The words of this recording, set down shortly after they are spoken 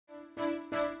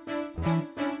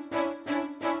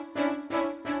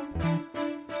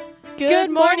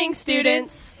Good morning,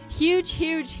 students! Huge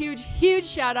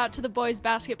shout out to the boys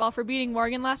basketball for beating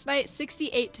Morgan last night,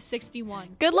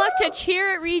 68-61. Good luck to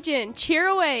Cheer It Region. Cheer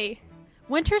away!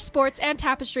 Winter sports and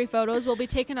tapestry photos will be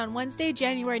taken on Wednesday,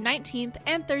 January 19th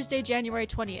and Thursday, January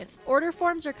 20th. Order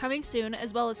forms are coming soon,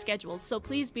 as well as schedules, so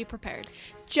please be prepared.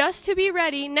 Just to be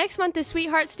ready, next month is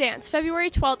Sweethearts Dance, February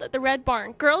 12th at the Red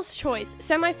Barn. Girls' choice,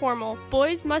 semi-formal.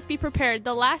 Boys must be prepared.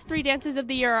 The last 3 dances of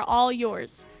the year are all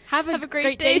yours. Have a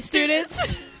great day,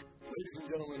 students! Ladies and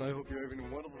gentlemen, I hope you're having a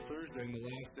wonderful Thursday and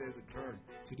the last day of the term.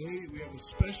 Today, we have a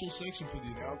special section for the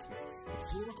announcements. The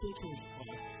Floriculturist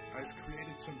class has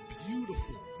created some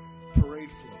beautiful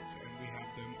parade floats, and we have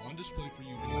them on display for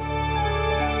you now.